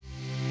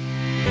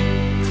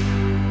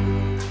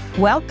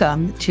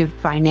Welcome to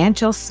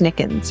Financial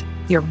Snickens,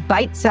 your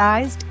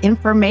bite-sized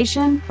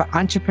information for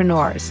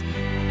entrepreneurs.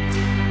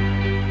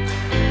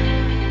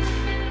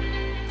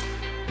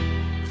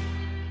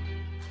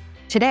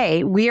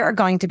 Today, we are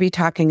going to be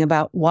talking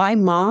about why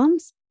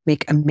moms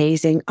make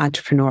amazing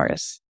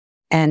entrepreneurs.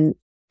 And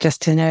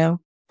just to know,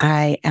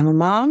 I am a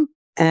mom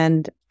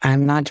and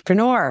I'm an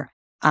entrepreneur.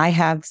 I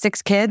have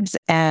 6 kids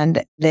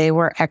and they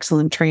were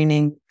excellent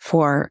training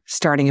for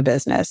starting a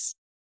business.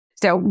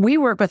 So we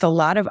work with a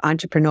lot of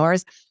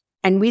entrepreneurs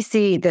and we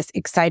see this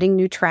exciting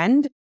new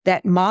trend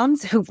that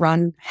moms who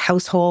run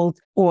households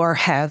or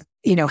have,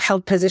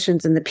 held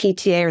positions in the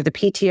PTA or the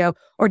PTO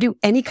or do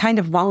any kind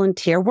of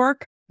volunteer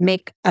work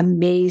make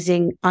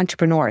amazing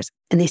entrepreneurs,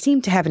 and they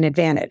seem to have an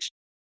advantage.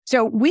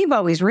 So we've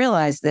always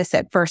realized this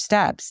at First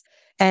Steps,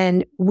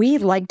 and we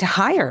like to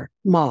hire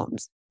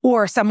moms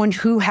or someone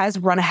who has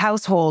run a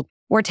household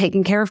or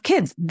taken care of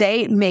kids.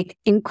 They make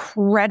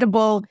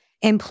incredible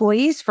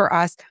employees for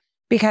us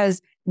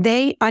because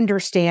they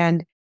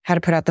understand how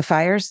to put out the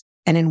fires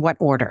and in what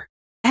order.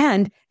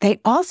 And they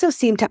also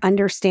seem to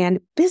understand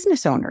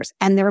business owners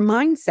and their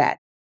mindset.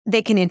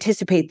 They can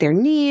anticipate their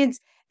needs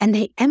and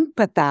they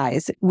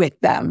empathize with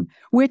them,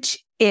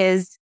 which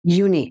is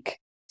unique.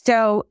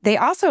 So they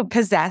also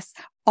possess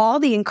all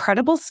the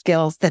incredible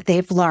skills that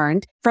they've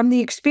learned from the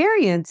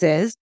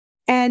experiences,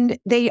 and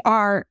they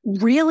are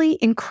really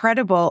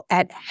incredible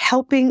at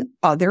helping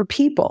other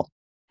people.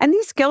 And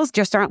these skills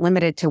just aren't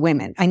limited to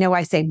women. I know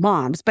I say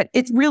moms, but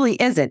it really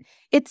isn't.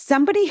 It's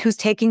somebody who's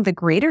taking the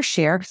greater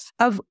share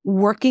of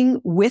working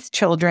with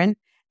children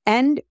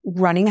and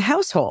running a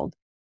household.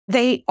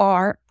 They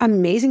are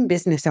amazing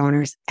business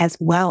owners as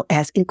well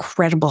as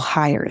incredible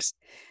hires.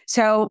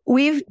 So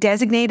we've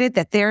designated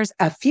that there's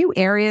a few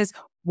areas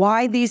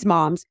why these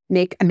moms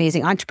make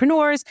amazing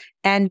entrepreneurs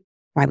and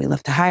why we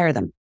love to hire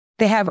them.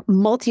 They have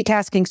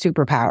multitasking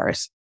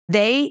superpowers.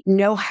 They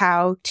know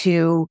how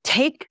to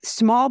take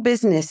small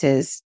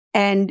businesses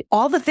and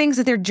all the things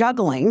that they're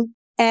juggling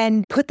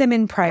and put them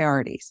in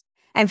priorities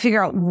and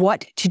figure out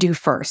what to do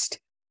first.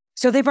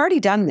 So they've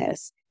already done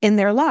this in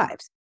their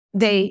lives.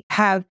 They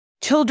have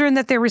children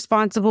that they're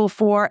responsible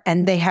for,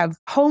 and they have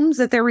homes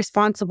that they're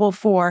responsible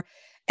for,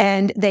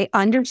 and they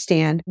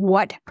understand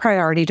what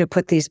priority to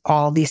put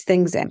all these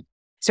things in.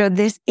 So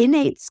this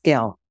innate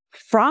skill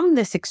from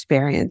this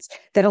experience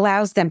that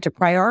allows them to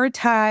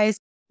prioritize,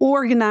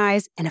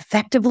 organize, and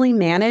effectively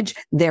manage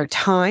their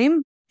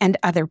time and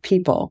other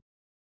people.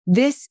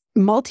 This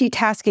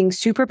multitasking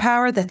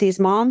superpower that these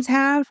moms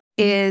have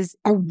is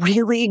a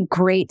really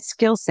great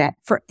skill set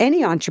for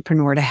any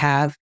entrepreneur to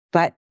have,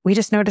 but we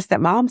just noticed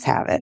that moms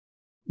have it.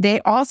 They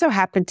also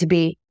happen to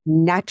be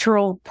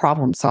natural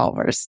problem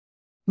solvers.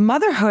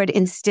 Motherhood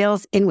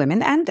instills in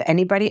women and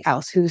anybody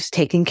else who's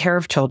taking care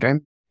of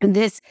children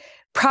this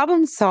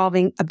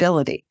problem-solving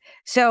ability.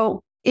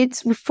 So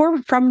it's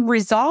from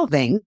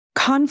resolving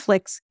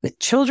conflicts with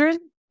children,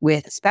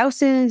 with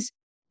spouses.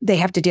 They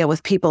have to deal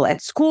with people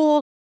at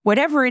school,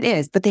 whatever it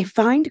is, but they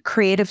find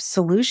creative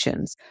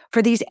solutions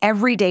for these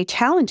everyday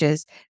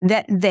challenges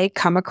that they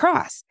come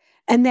across.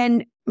 And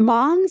then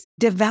moms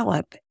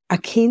develop a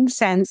keen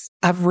sense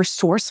of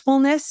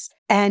resourcefulness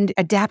and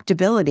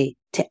adaptability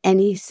to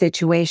any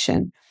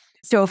situation.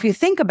 So if you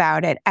think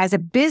about it, as a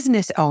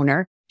business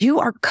owner, you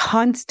are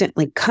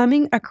constantly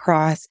coming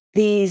across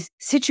these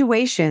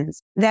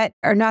situations that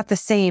are not the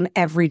same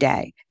every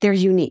day. They're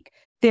unique.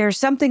 There's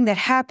something that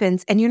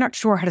happens and you're not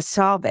sure how to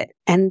solve it.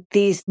 And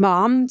these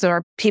moms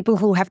or people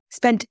who have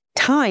spent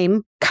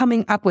time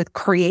coming up with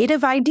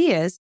creative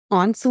ideas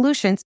on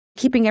solutions,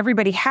 keeping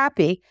everybody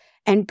happy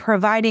and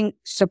providing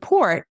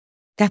support,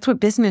 that's what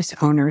business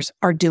owners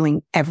are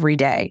doing every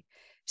day.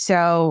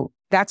 So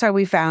that's why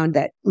we found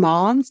that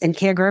moms and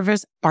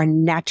caregivers are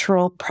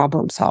natural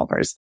problem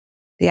solvers.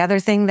 The other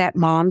thing that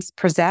moms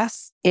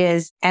possess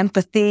is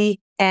empathy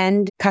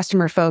and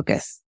customer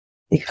focus.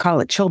 You could call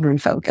it children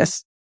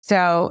focus.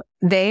 So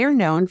they are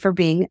known for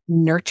being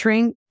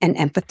nurturing and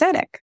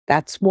empathetic.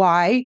 That's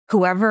why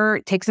whoever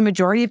takes the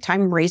majority of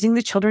time raising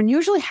the children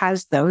usually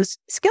has those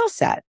skill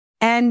sets.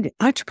 And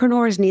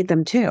entrepreneurs need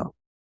them too.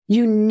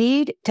 You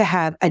need to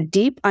have a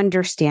deep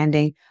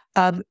understanding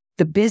of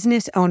the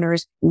business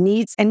owner's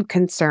needs and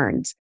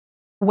concerns.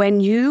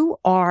 When you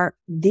are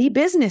the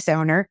business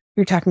owner,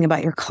 you're talking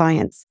about your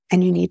clients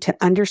and you need to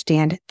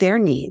understand their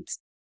needs.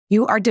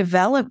 You are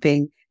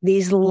developing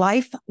these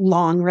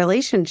lifelong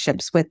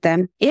relationships with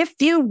them if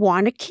you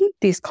want to keep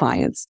these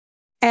clients.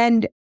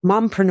 And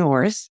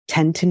mompreneurs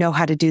tend to know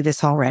how to do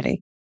this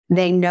already.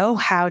 They know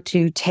how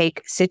to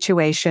take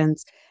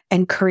situations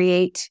and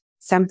create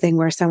something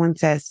where someone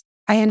says,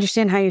 I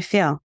understand how you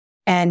feel,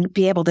 and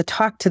be able to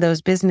talk to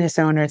those business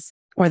owners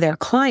or their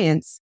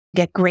clients,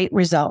 get great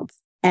results,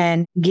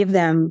 and give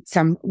them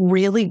some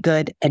really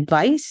good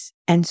advice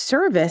and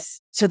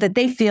service so that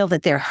they feel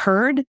that they're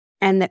heard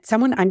and that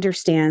someone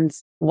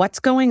understands what's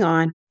going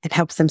on and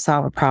helps them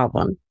solve a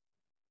problem.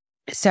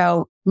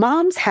 So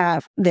moms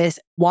have this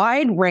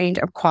wide range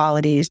of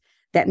qualities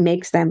that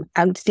makes them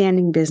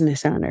outstanding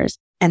business owners,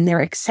 and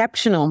their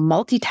exceptional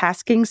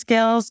multitasking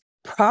skills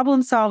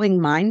problem-solving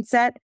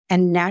mindset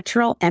and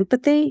natural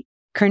empathy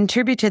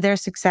contribute to their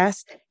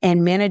success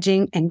in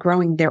managing and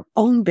growing their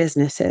own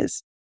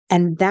businesses.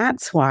 And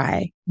that's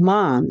why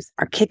moms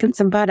are kicking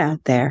some butt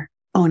out there,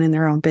 owning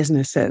their own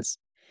businesses.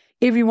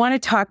 If you want to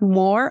talk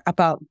more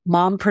about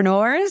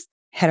mompreneurs,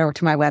 head over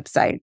to my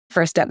website,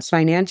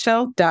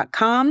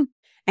 firststepsfinancial.com,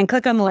 and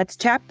click on the Let's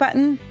Chat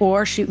button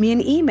or shoot me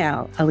an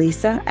email,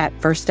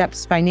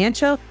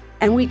 Alisa@firststepsfinancial,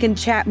 and we can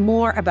chat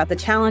more about the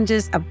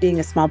challenges of being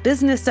a small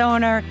business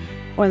owner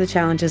or the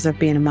challenges of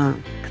being a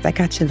mom, because I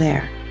got you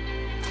there.